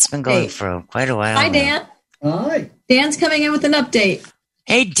believe it. That's been going for quite a while. Hi, Dan. Hi. Dan's coming in with an update.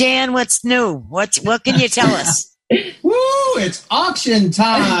 Hey, Dan, what's new? What can you tell us? Woo! It's auction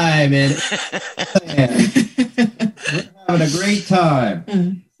time. And we're having a great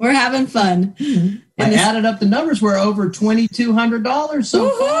time. We're having fun. I added up the numbers. We're over $2,200 so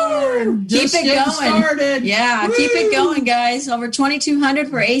far. Keep it going. Started. Yeah, Woo! Keep it going, guys. Over $2,200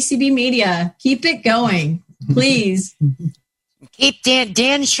 for ACB Media. Keep it going, please. Keep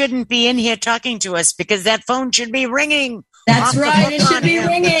Dan shouldn't be in here talking to us because that phone should be ringing. That's right. It should be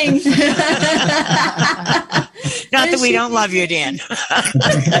ringing. Not that we don't love you, Dan.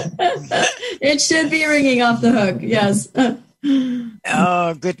 It should be ringing off the hook. Yes.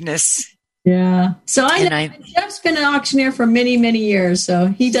 Oh, goodness. Yeah. So Jeff's been an auctioneer for many, many years. So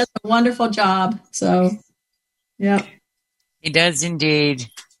he does a wonderful job. So, yeah. He does indeed.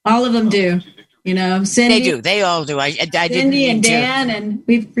 All of them do. Cindy. They do. They all do. I Cindy and Dan, and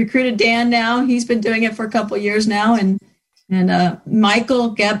we've recruited Dan now. He's been doing it for a couple of years now. And Michael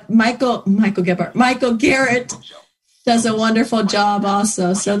Garrett does a wonderful job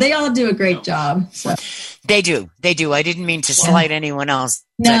also. So they all do a great job. So. They do. I didn't mean to slight anyone else.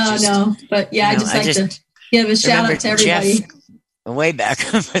 No. But yeah, I just like to give a shout out to everybody. Jeff way back.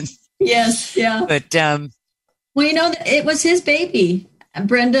 Yes. Yeah. But, well, it was his baby,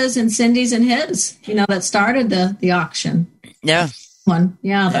 Brenda's and Cindy's and his, that started the auction. Yeah. One.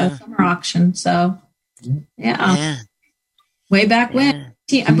 Yeah. The summer auction. So, yeah. Way back when.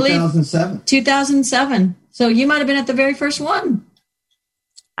 I believe 2007. So you might have been at the very first one.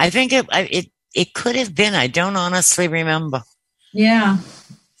 I think it could have been. I don't honestly remember. Yeah.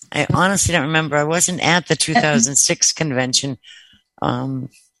 I honestly don't remember. I wasn't at the 2006 convention. But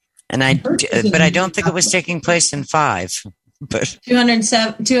I don't think it was taking place in 5. But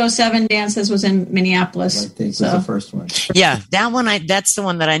 207 dances was in Minneapolis. I think was the first one. Yeah, that one. That's the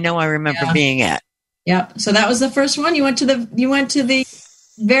one that I know I remember being at. Yep. So that was the first one. You went to the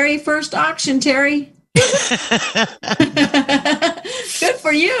very first auction, Terry. Good for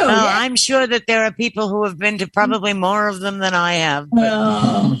for you. Well, I'm sure that there are people who have been to probably more of them than I have.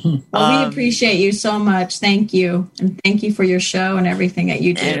 Well, we appreciate you so much. Thank you. And thank you for your show and everything that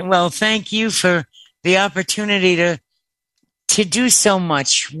you do. And, well, thank you for the opportunity to do so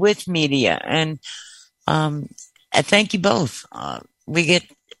much with media. And I thank you both. We get,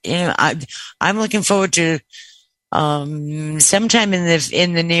 I'm looking forward to sometime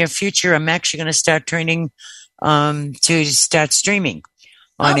in the near future. I'm actually going to start training to start streaming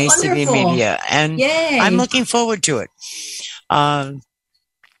on ACB wonderful. Media, and Yay. I'm looking forward to it.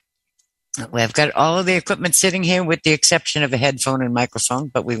 We've got all of the equipment sitting here with the exception of a headphone and microphone,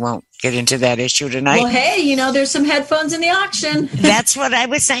 but we won't get into that issue tonight. Well, hey, there's some headphones in the auction. That's what I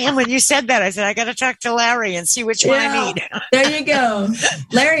was saying when you said that. I said, I got to talk to Larry and see which one I need. There you go.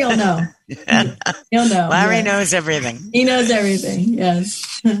 Larry will know. He'll know. Larry knows everything. He knows everything,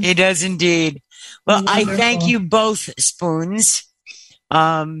 yes. He does indeed. Well, wonderful. I thank you both, Spoons.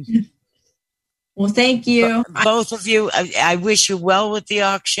 Well, thank you. Both of you. I wish you well with the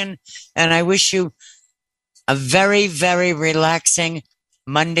auction, and I wish you a very, very relaxing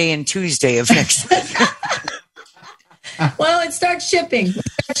Monday and Tuesday of next week. Well, it starts shipping.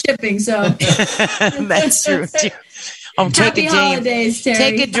 So that's true too. Happy holidays, Terry.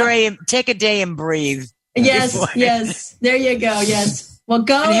 Take a day and breathe. Yes. There you go. Yes. Well,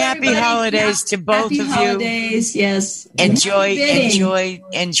 go. And happy holidays to both of you. Happy holidays, yes. Enjoy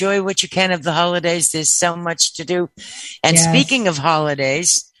what you can of the holidays. There's so much to do. And speaking of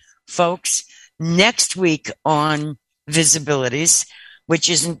holidays, folks, next week on Visibilities, which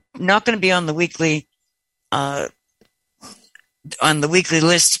is not going to be on the weekly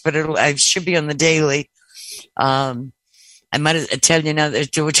list, but I should be on the daily. I might tell you now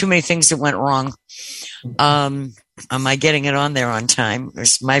that there were too many things that went wrong. Am I getting it on there on time?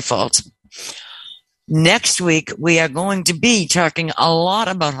 It's my fault. Next week, we are going to be talking a lot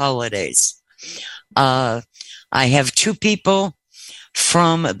about holidays. I have two people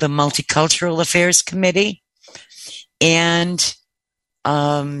from the Multicultural Affairs Committee and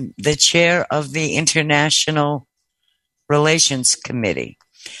the chair of the International Relations Committee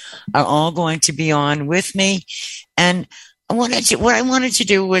are all going to be on with me. And what I wanted to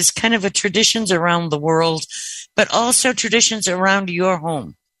do was kind of a traditions around the world, but also traditions around your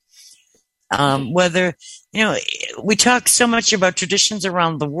home. Whether, we talk so much about traditions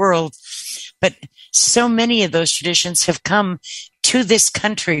around the world, but so many of those traditions have come to this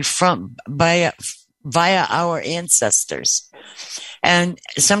country via our ancestors. And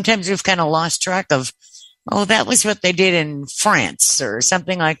sometimes we've kind of lost track of, that was what they did in France or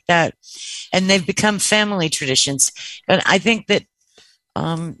something like that. And they've become family traditions. And I think that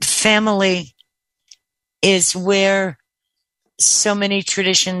family is where so many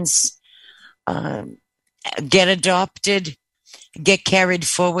traditions get adopted, get carried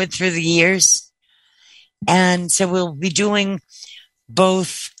forward through the years. And so we'll be doing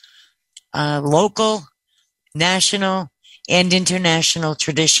both local, national, and international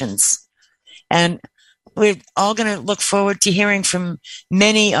traditions. And we're all going to look forward to hearing from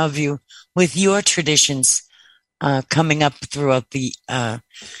many of you with your traditions coming up throughout the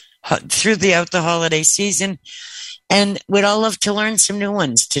holiday season. And we'd all love to learn some new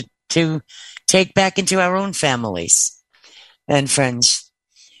ones to take back into our own families and friends.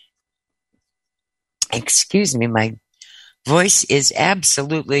 Excuse me, my voice is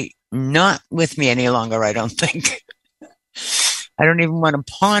absolutely not with me any longer, I don't think. I don't even want to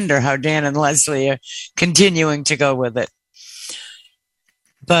ponder how Dan and Leslie are continuing to go with it.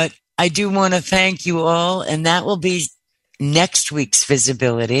 But I do want to thank you all, and that will be next week's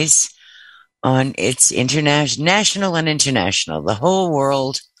Visibilities on its national and international, the whole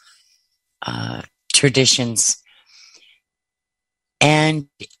world traditions. And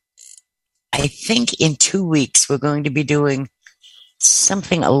I think in 2 weeks, we're going to be doing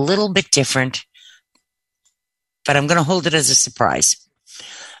something a little bit different, but I'm going to hold it as a surprise.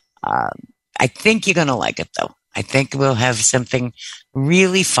 I think you're going to like it, though. I think we'll have something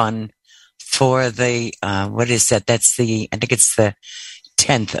really fun for the, what is that? I think it's the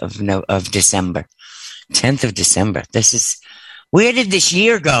 10th of December. 10th of December. Where did this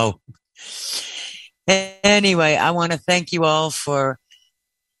year go? Anyway, I want to thank you all for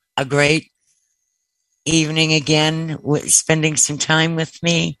a great evening again, spending some time with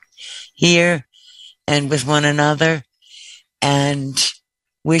me here and with one another, and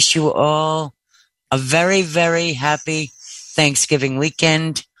wish you all a very, very happy Thanksgiving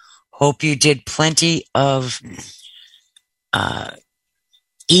weekend. Hope you did plenty of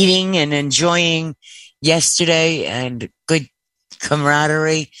eating and enjoying yesterday and good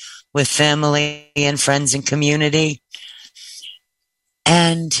camaraderie with family and friends and community.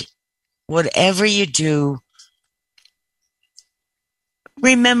 And whatever you do,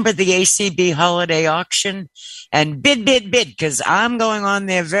 remember the ACB holiday auction and bid, because I'm going on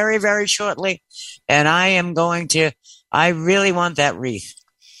there very, very shortly. And I really want that wreath.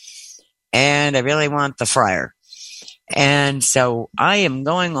 And I really want the friar. And so I am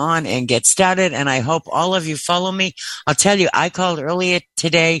going on and get started, and I hope all of you follow me. I'll tell you, I called earlier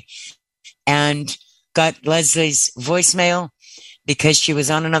today and got Leslie's voicemail because she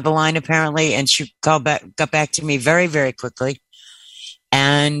was on another line apparently, and she got back to me very, very quickly.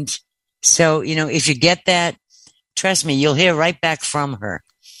 And so, if you get that, trust me, you'll hear right back from her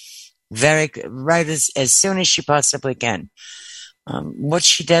right as soon as she possibly can. What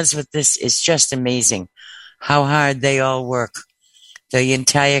she does with this is just amazing. How hard they all work, the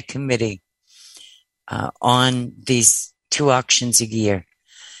entire committee, on these 2 auctions a year.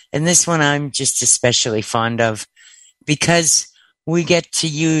 And this one I'm just especially fond of because we get to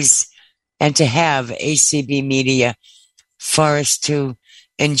use and to have ACB media for us to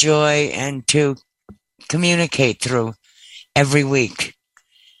enjoy and to communicate through every week.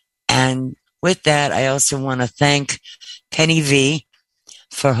 And with that, I also want to thank Penny V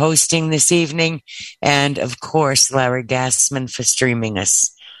for hosting this evening, and of course, Larry Gassman for streaming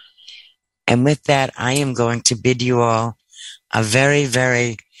us. And with that, I am going to bid you all a very,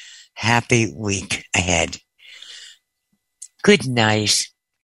 very happy week ahead. Good night.